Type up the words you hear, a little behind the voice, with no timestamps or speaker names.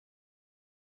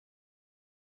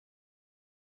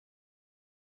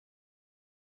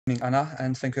Anna,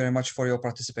 and thank you very much for your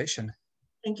participation.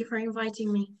 Thank you for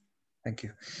inviting me. Thank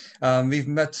you. We've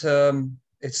met,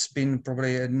 it's been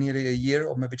probably nearly a year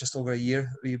or maybe just over a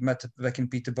year. We've met back in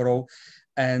Peterborough,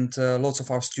 and lots of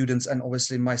our students and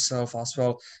obviously myself as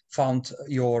well found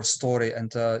your story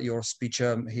and your speech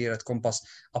here at Compass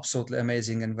absolutely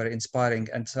amazing and very inspiring.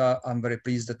 And I'm very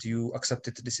pleased that you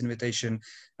accepted this invitation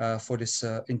for this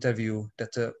interview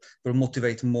that will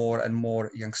motivate more and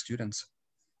more young students.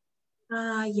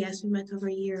 Yes, we met over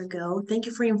a year ago. Thank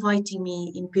you for inviting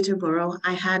me in Peterborough.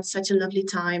 I had such a lovely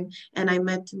time and I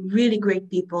met really great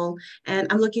people, and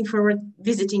I'm looking forward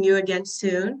visiting you again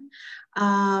soon.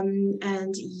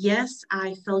 And yes,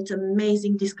 I felt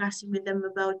amazing discussing with them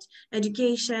about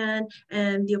education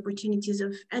and the opportunities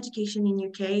of education in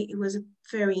UK. It was a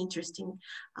very interesting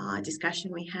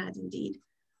discussion we had indeed.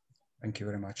 Thank you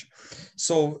very much.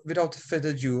 So without further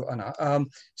ado, Anna,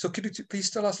 so could you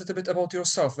please tell us a little bit about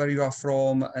yourself, where you are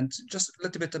from, and just a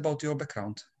little bit about your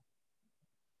background?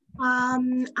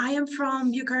 I am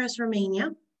from Bucharest,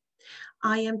 Romania.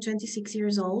 I am 26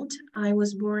 years old. I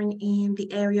was born in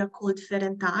the area called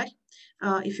Ferentar.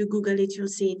 If you Google it, you'll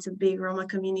see it's a big Roma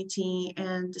community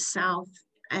in the south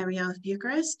area of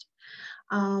Bucharest.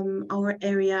 Our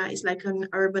area is like an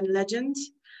urban legend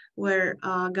where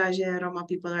Gaje and Roma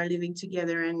people are living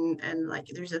together, and like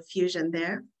there's a fusion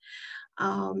there.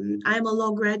 I'm a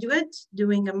law graduate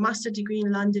doing a master's degree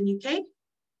in London, UK.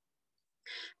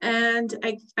 And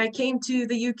I came to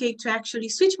the UK to actually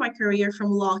switch my career from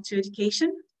law to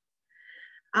education.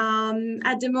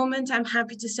 At the moment, I'm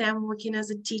happy to say I'm working as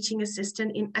a teaching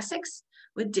assistant in Essex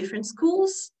with different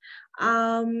schools.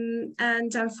 And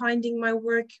I'm finding my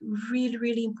work really,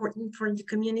 really important for the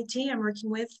community I'm working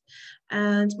with.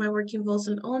 And my work involves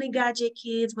not only Gaje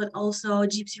kids, but also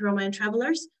Gypsy, Roma, and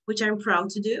travelers, which I'm proud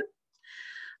to do.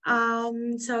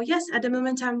 So yes, at the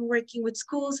moment I'm working with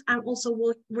schools. I'm also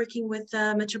working with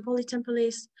Metropolitan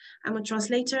Police. I'm a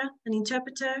translator, an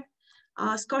interpreter,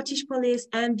 Scottish Police,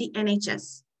 and the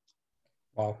NHS.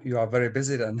 Wow, you are very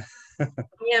busy then.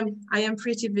 I am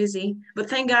pretty busy, but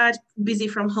thank God, busy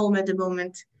from home at the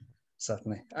moment.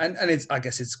 Certainly, and it's, I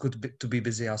guess it's good to be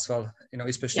busy as well, you know,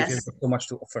 especially if you have so much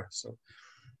to offer. So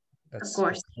that's of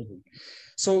course.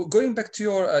 So going back to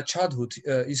your childhood,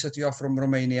 you said you are from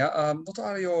Romania. What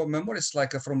are your memories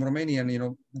like from Romania? And, you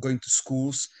know, going to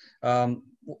schools.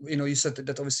 You know, you said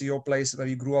that obviously your place where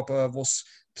you grew up was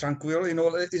tranquil. You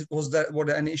know, were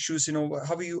there any issues? You know,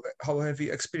 how have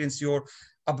you experienced your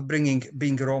upbringing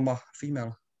being a Roma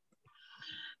female?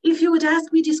 If you would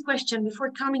ask me this question before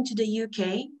coming to the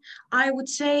UK, I would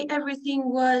say everything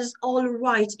was all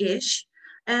right-ish,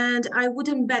 and I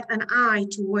wouldn't bet an eye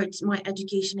towards my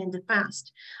education in the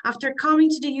past. After coming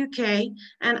to the UK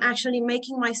and actually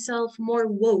making myself more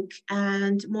woke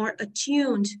and more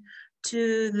attuned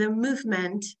to the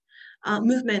movements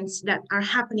that are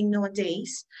happening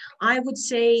nowadays, I would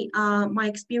say my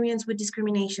experience with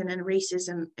discrimination and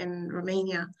racism in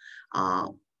Romania,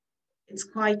 it's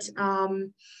quite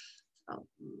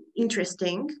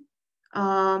interesting.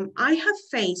 I have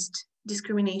faced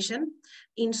discrimination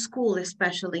in school,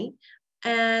 especially.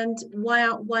 And why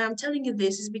I'm telling you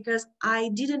this is because I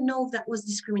didn't know that was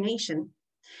discrimination.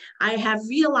 I have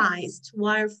realized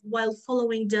while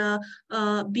following the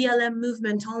BLM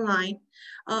movement online,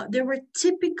 there were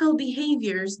typical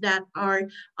behaviors that are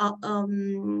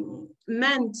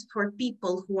meant for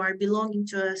people who are belonging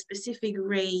to a specific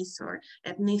race or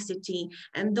ethnicity.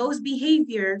 And those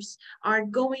behaviors are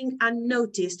going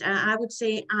unnoticed. I would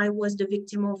say I was the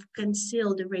victim of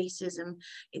concealed racism.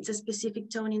 It's a specific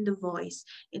tone in the voice.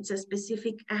 It's a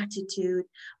specific attitude,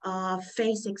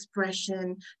 face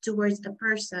expression towards a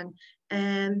person,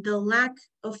 and the lack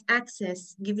of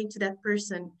access given to that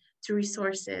person to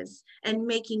resources and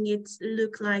making it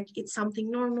look like it's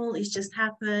something normal, it's just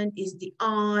happened, it's the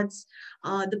odds,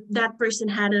 that person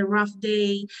had a rough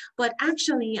day. But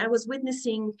actually I was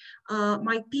witnessing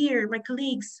my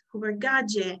colleagues who were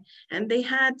Gaje, and they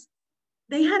had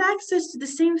access to the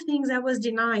same things I was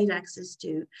denied access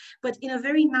to, but in a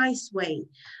very nice way.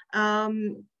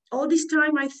 All this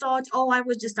time I thought, oh, I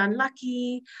was just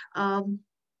unlucky.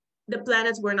 The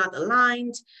planets were not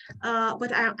aligned,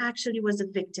 but I actually was a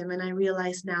victim, and I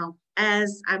realize now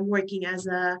as I'm working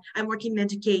in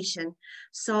education.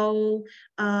 So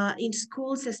in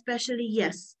schools especially,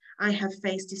 yes, I have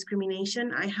faced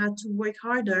discrimination. I had to work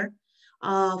harder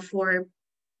for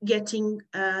getting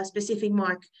a specific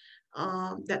mark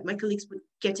that my colleagues would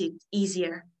get it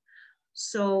easier.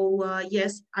 So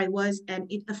yes, I was,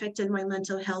 and it affected my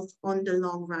mental health on the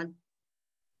long run.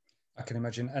 I can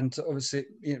imagine, and obviously,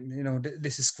 you know,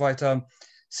 this is quite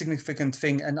significant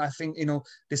thing. And I think,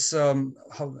 this,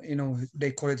 how,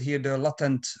 they call it here, the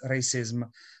latent racism,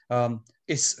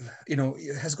 is,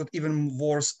 it has got even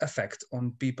worse effect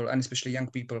on people, and especially young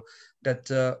people, that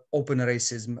open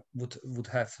racism would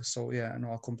have. So yeah,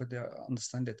 no, I completely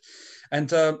understand it. And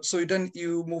so then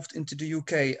you moved into the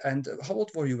UK, and how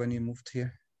old were you when you moved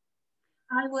here?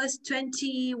 I was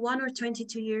 21 or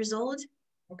 22 years old.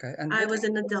 Okay, and I was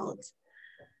an adult.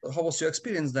 how was your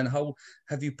experience then? How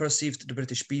have you perceived the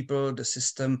British people, the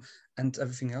system, and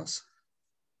everything else?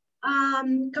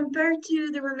 Compared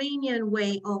to the Romanian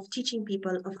way of teaching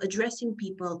people, of addressing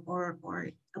people, or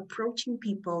approaching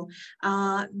people,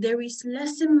 there is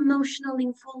less emotional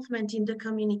involvement in the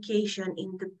communication,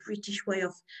 in the British way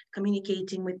of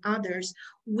communicating with others,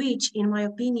 which, in my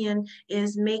opinion,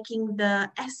 is making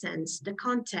the essence, the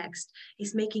context,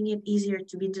 is making it easier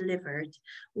to be delivered,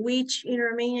 which in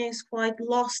Romania is quite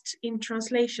lost in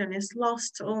translation, is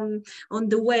lost on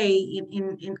the way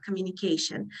in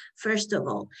communication, first of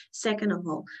all. Second of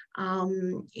all,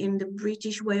 in the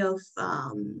British way of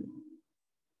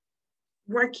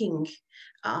working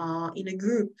in a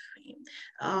group,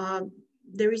 uh,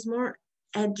 there is more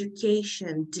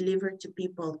education delivered to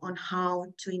people on how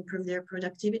to improve their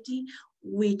productivity,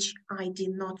 which I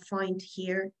did not find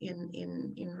here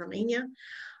in Romania.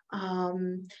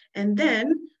 And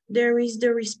then there is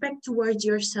the respect towards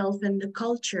yourself and the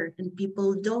culture, and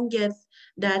people don't get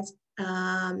that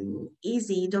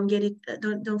easy, don't get it,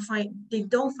 they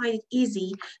don't find it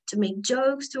easy to make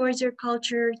jokes towards your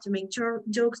culture, to make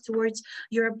jokes towards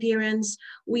your appearance,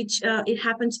 which it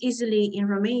happens easily in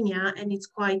Romania, and it's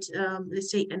quite, let's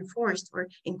say, enforced or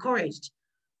encouraged.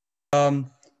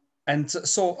 And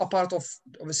so, a part of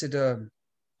obviously the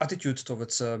attitude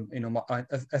towards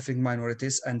ethnic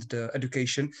minorities and the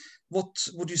education, what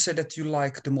would you say that you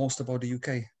like the most about the UK?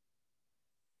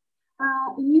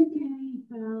 In UK,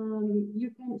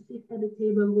 you can sit at the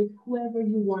table with whoever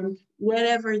you want,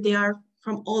 wherever they are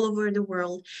from all over the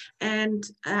world, and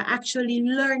actually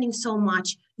learning so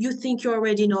much. You think you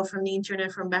already know from the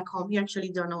internet from back home. You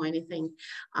actually don't know anything.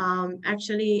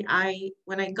 Actually,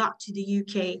 when I got to the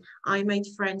UK, I made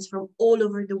friends from all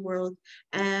over the world,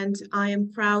 and I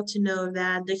am proud to know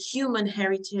that the human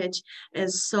heritage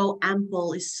is so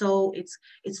ample, it's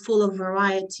full of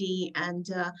variety, and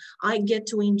I get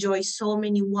to enjoy so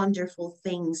many wonderful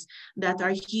things that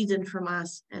are hidden from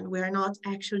us, and we're not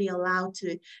actually allowed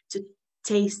to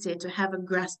taste it, to have a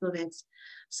grasp of it.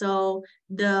 So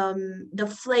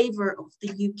the flavor of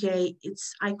the UK,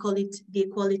 I call it the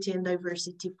equality and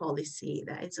diversity policy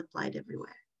that is applied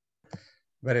everywhere.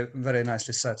 Very, very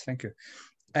nicely said. Thank you.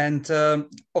 And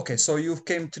okay, so you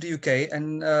came to the UK,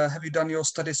 and have you done your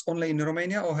studies only in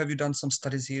Romania, or have you done some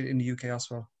studies here in the UK as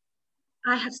well?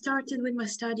 I have started with my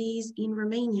studies in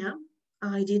Romania.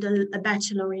 I did a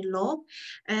bachelor in law,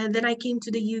 and then I came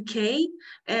to the UK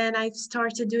and I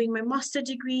started doing my master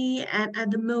degree. And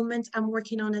at the moment, I'm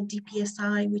working on a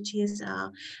DPSI, which is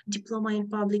a Diploma in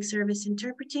Public Service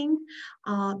Interpreting,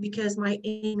 because my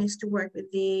aim is to work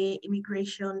with the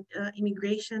immigration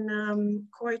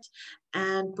court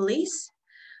and police.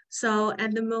 So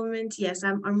at the moment, yes,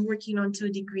 I'm working on 2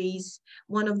 degrees.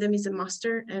 One of them is a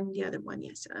master, and the other one,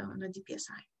 yes, on a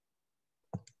DPSI.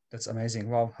 That's amazing.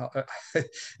 Wow.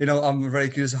 I'm very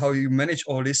curious how you manage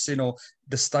all this,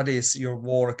 the studies, your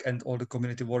work, and all the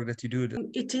community work that you do.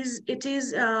 It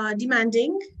is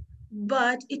demanding,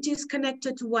 but it is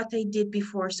connected to what I did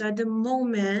before. So at the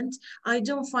moment, I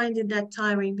don't find it that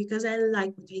tiring because I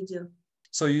like what I do.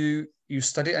 So you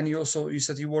study, and you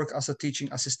said you work as a teaching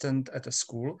assistant at a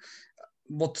school.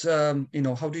 What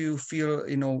how do you feel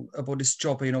about this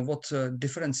job? What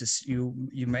differences you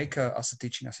make as a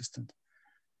teaching assistant?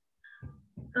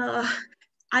 Uh,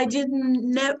 I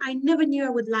never knew I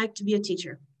would like to be a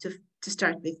teacher to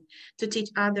start with, to teach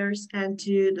others and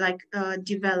to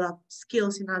develop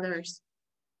skills in others.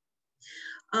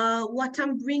 What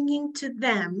I'm bringing to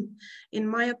them, in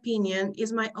my opinion,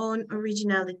 is my own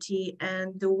originality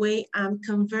and the way I'm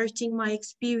converting my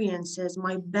experiences,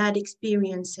 my bad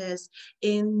experiences,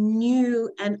 in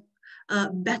new and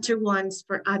better ones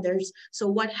for others. So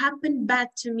what happened bad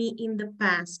to me in the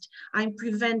past, I'm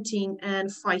preventing and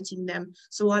fighting them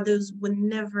so others will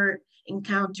never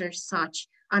encounter such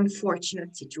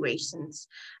unfortunate situations.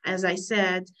 As I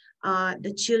said,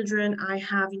 the children I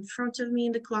have in front of me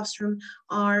in the classroom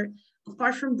are,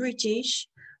 apart from British,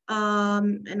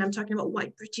 and I'm talking about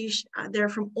white British, they're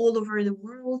from all over the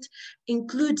world,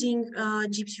 including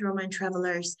Gypsy Roma and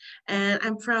travelers. And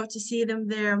I'm proud to see them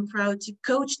there. I'm proud to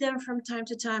coach them from time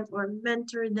to time or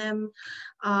mentor them.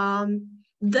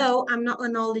 Though I'm not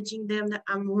acknowledging them that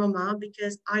I'm Roma,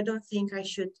 because I don't think I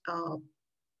should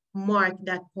mark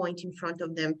that point in front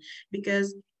of them,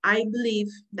 because I believe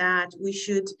that we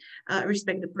should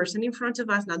respect the person in front of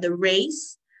us, not the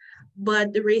race,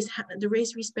 but the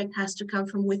race respect has to come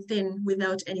from within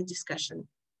without any discussion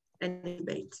and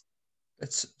debate.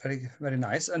 It's very, very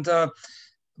nice. And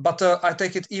but I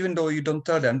take it, even though you don't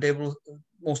tell them, they will,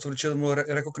 most of the children will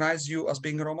recognize you as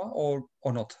being Roma, or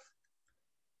not?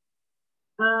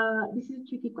 This is a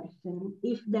tricky question.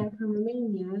 If they're from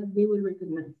Romania, they will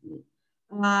recognize me.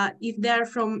 If they're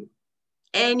from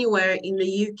anywhere in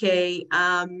the UK,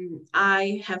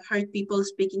 I have heard people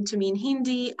speaking to me in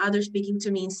Hindi, others speaking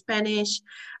to me in Spanish.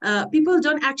 People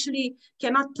don't actually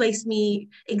cannot place me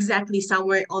exactly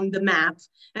somewhere on the map,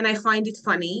 and I find it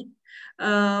funny.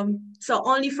 So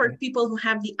only for people who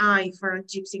have the eye for a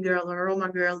gypsy girl or a Roma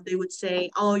girl, they would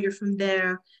say, "Oh, you're from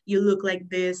there. You look like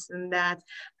this and that."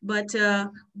 But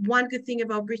one good thing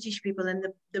about British people and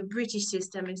the British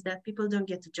system is that people don't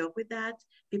get to joke with that.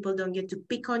 People don't get to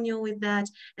pick on you with that.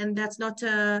 And that's not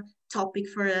a topic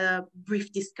for a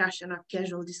brief discussion or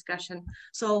casual discussion.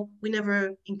 So we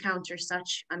never encounter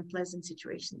such unpleasant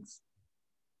situations.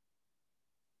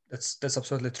 That's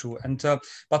absolutely true. And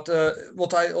but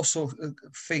what I also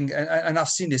think, and I've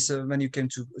seen this when you came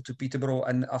to Peterborough,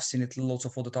 and I've seen it lots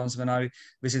of other times when I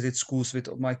visited schools with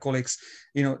my colleagues.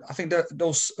 You know, I think that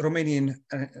those Romanian,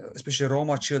 especially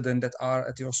Roma children that are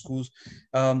at your schools,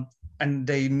 and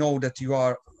they know that you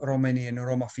are Romanian,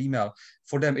 Roma female,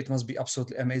 for them it must be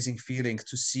absolutely amazing feeling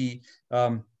to see,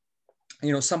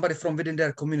 you know, somebody from within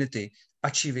their community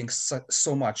achieving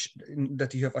so much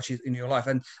that you have achieved in your life.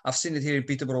 And I've seen it here in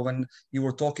Peterborough when you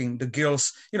were talking, the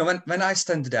girls, you know, when I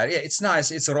stand there, yeah, it's nice,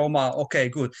 it's a Roma, okay,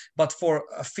 good. But for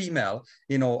a female,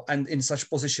 you know, and in such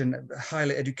position,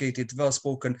 highly educated,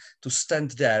 well-spoken, to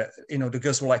stand there, you know, the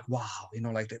girls were like, wow, you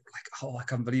know, like, oh, I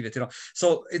can't believe it, you know.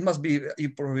 So it must be, you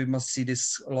probably must see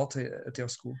this a lot at your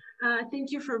school.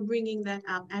 Thank you for bringing that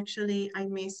up. Actually, I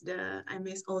miss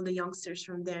all the youngsters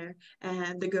from there,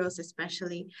 and the girls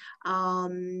especially.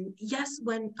 Yes,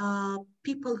 when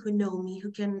people who know me,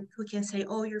 who can say,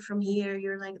 "Oh, you're from here,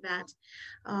 you're like that,"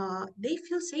 they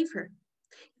feel safer.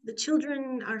 The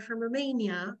children are from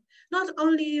Romania, not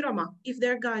only Roma, if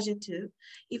they're Gaja too.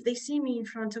 If they see me in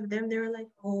front of them, they're like,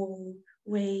 "Oh,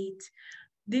 wait,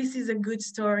 this is a good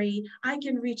story. I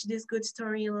can reach this good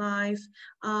story in life.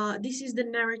 This is the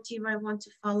narrative I want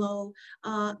to follow."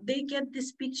 They get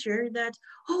this picture that,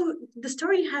 oh, the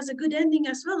story has a good ending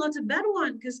as well, not a bad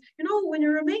one. Because, you know, when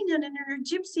you're Romanian and you're a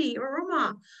gypsy or Roma,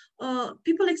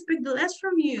 people expect the less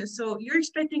from you. So you're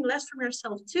expecting less from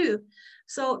yourself too.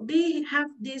 So they have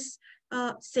this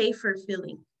safer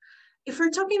feeling. If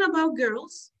we're talking about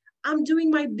girls, I'm doing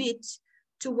my bit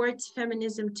towards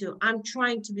feminism too. I'm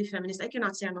trying to be feminist. I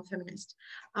cannot say I'm a feminist.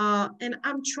 And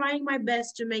I'm trying my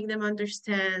best to make them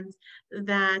understand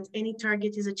that any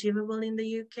target is achievable in the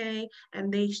UK,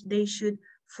 and they should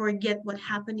forget what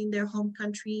happened in their home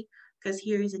country, because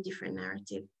here is a different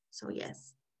narrative. So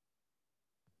yes.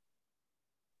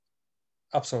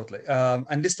 Absolutely.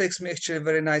 And this takes me actually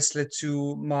very nicely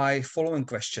to my following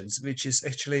questions, which is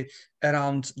actually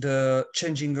around the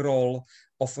changing role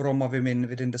of Roma women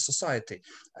within the society.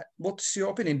 What's your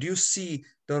opinion? Do you see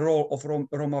the role of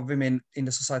Roma women in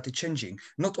the society changing,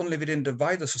 not only within the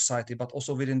wider society, but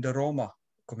also within the Roma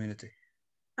community?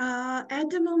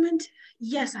 At the moment,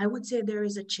 yes, I would say there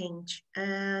is a change.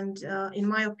 And in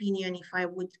my opinion, if I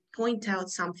would point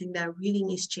out something that really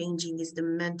needs changing, is the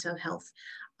mental health.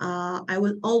 I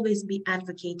will always be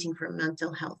advocating for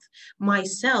mental health.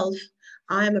 Myself,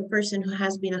 I am a person who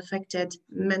has been affected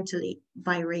mentally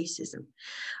by racism.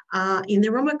 In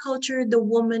the Roma culture, the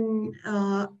woman,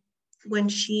 when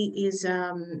she is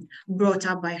brought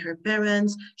up by her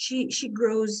parents, she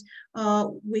grows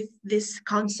with these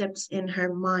concepts in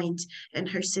her mind and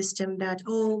her system that,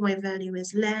 oh, my value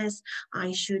is less,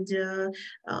 I should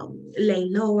lay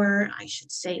lower, I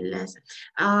should say less.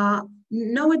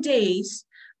 Nowadays,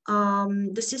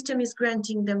 the system is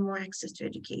granting them more access to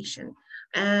education.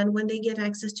 And when they get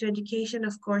access to education,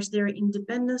 of course, their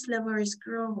independence level is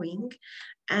growing.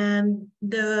 And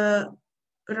the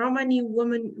Romani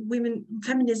women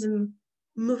feminism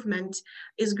movement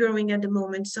is growing at the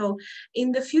moment. So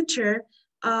in the future,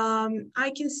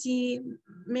 I can see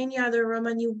many other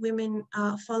Romani women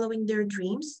following their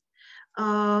dreams.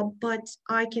 But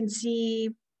I can see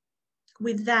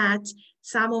with that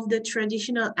some of the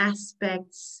traditional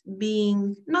aspects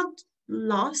being not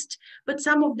lost, but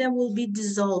some of them will be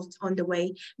dissolved on the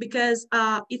way, because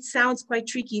it sounds quite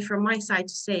tricky from my side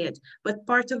to say it, but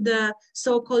part of the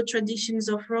so-called traditions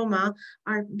of Roma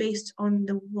are based on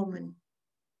the woman.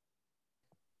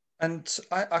 And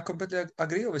I completely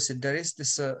agree with it. There is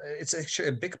this, it's actually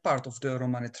a big part of the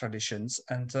Romani traditions.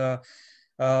 And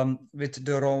with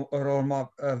the Roma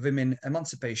women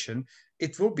emancipation,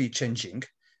 it will be changing.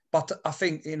 But I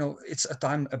think, it's a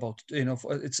time about,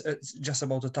 it's just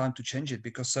about the time to change it,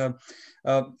 because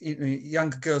young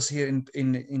girls here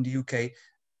in the UK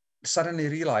suddenly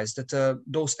realize that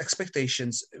those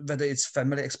expectations, whether it's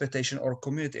family expectation or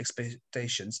community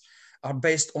expectations, are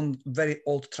based on very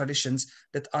old traditions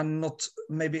that are not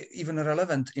maybe even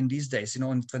relevant in these days, in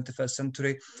the 21st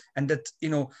century. And that,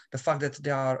 the fact that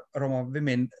they are Roma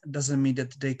women doesn't mean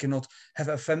that they cannot have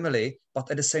a family,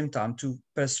 but at the same time to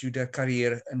pursue their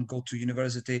career and go to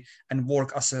university and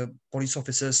work as a police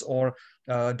officers or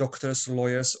doctors,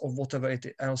 lawyers, or whatever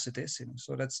else it is.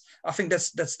 So I think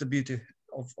that's the beauty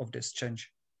of this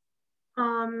change.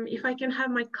 If I can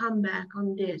have my comeback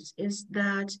on this, is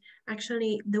that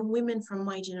actually the women from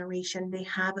my generation, they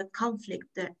have a conflict,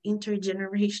 the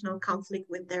intergenerational conflict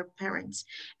with their parents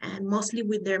and mostly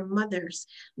with their mothers,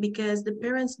 because the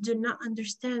parents do not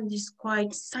understand this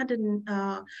quite sudden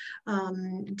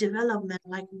development.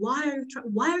 Like, why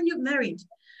are you married?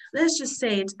 Let's just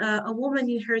say it, a woman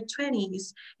in her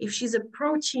 20s, if she's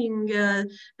approaching her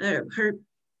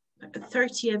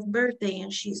 30th birthday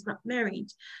and she's not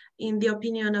married, in the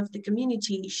opinion of the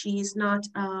community, she is not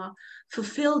a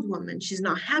fulfilled woman, she's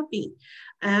not happy.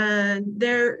 And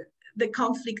there the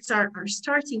conflicts are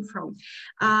starting from.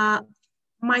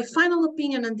 My final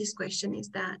opinion on this question is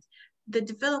that the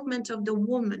development of the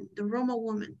woman, the Roma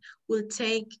woman, will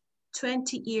take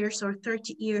 20 years or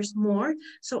 30 years more.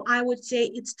 So I would say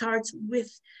it starts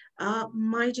with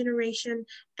my generation,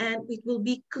 and it will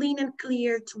be clean and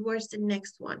clear towards the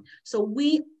next one. So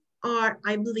we are,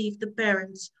 I believe, the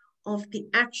parents of the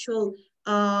actual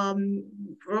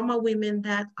Roma women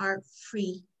that are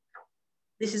free.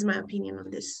 This is my opinion on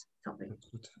this topic.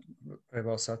 Very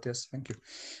well said, yes, thank you.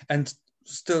 And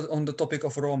still on the topic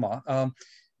of Roma,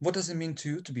 what does it mean to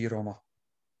you to be Roma?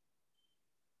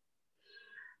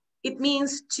 It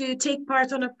means to take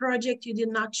part on a project you did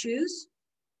not choose,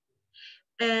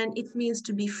 and it means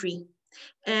to be free.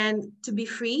 And to be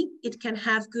free, it can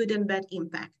have good and bad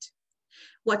impact.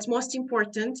 What's most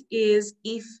important is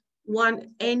if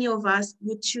any of us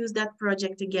would choose that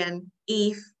project again,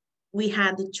 if we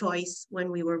had the choice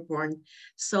when we were born.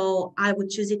 So I would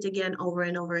choose it again over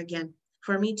and over again.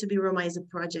 For me, to be Roma is a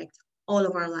project all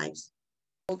of our lives.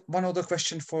 One other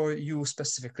question for you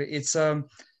specifically. It's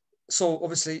so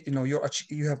obviously,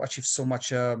 you have achieved so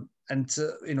much, and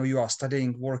you are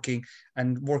studying, working,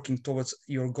 and working towards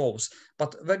your goals.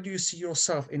 But where do you see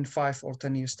yourself in 5 or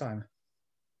 10 years' time?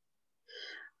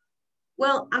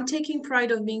 Well, I'm taking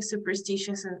pride of being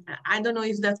superstitious, and I don't know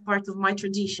if that's part of my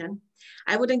tradition.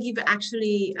 I wouldn't give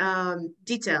actually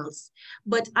details,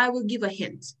 but I will give a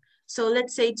hint. So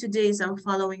let's say today I'm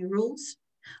following rules.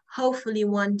 Hopefully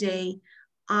one day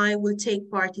I will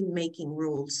take part in making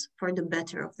rules for the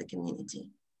better of the community.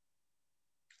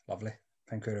 Lovely.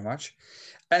 Thank you very much.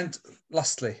 And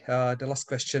lastly, the last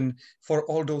question for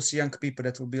all those young people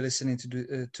that will be listening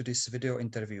to this video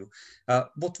interview,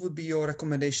 what would be your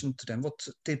recommendation to them? What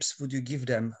tips would you give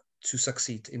them to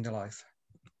succeed in their life?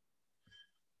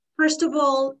 First of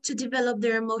all, to develop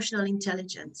their emotional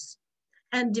intelligence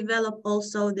and develop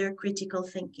also their critical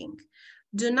thinking.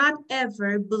 Do not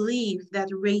ever believe that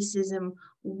racism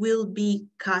will be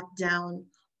cut down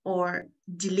or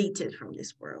deleted from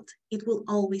this world. It will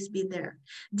always be there.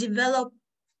 Develop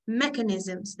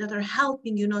mechanisms that are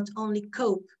helping you not only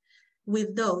cope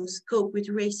with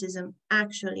racism,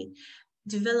 actually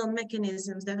develop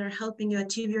mechanisms that are helping you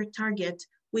achieve your target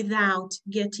without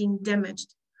getting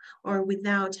damaged or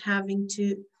without having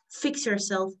to fix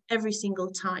yourself every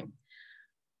single time.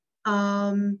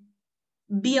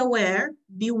 Be aware,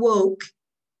 be woke,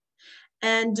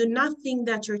 and do not think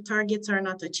that your targets are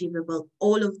not achievable.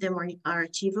 All of them are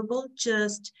achievable.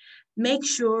 Just make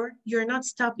sure you're not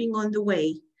stopping on the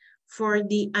way for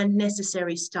the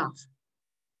unnecessary stuff.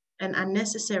 And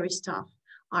unnecessary stuff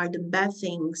are the bad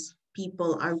things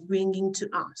people are bringing to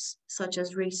us, such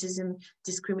as racism,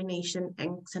 discrimination,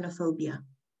 and xenophobia.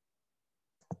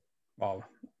 Wow.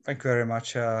 Thank you very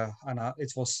much, Anna.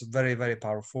 It was very, very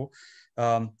powerful.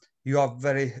 You are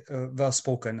very well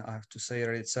spoken, I have to say.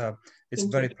 It's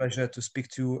very pleasure to speak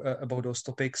to you about those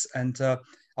topics. And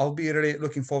I'll be really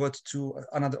looking forward to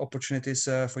another opportunities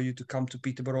for you to come to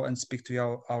Peterborough and speak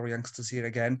to our youngsters here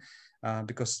again,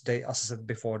 because they, as I said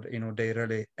before, they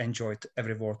really enjoyed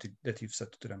every word that you've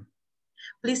said to them.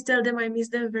 Please tell them I miss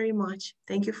them very much.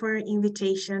 Thank you for your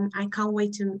invitation. I can't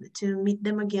wait to meet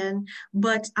them again,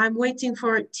 but I'm waiting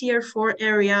for Tier 4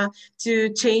 area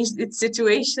to change its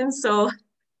situation. So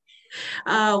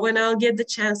When I'll get the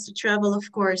chance to travel,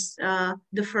 of course,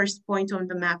 the first point on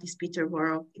the map is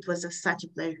Peterborough. It was such a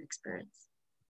pleasure experience.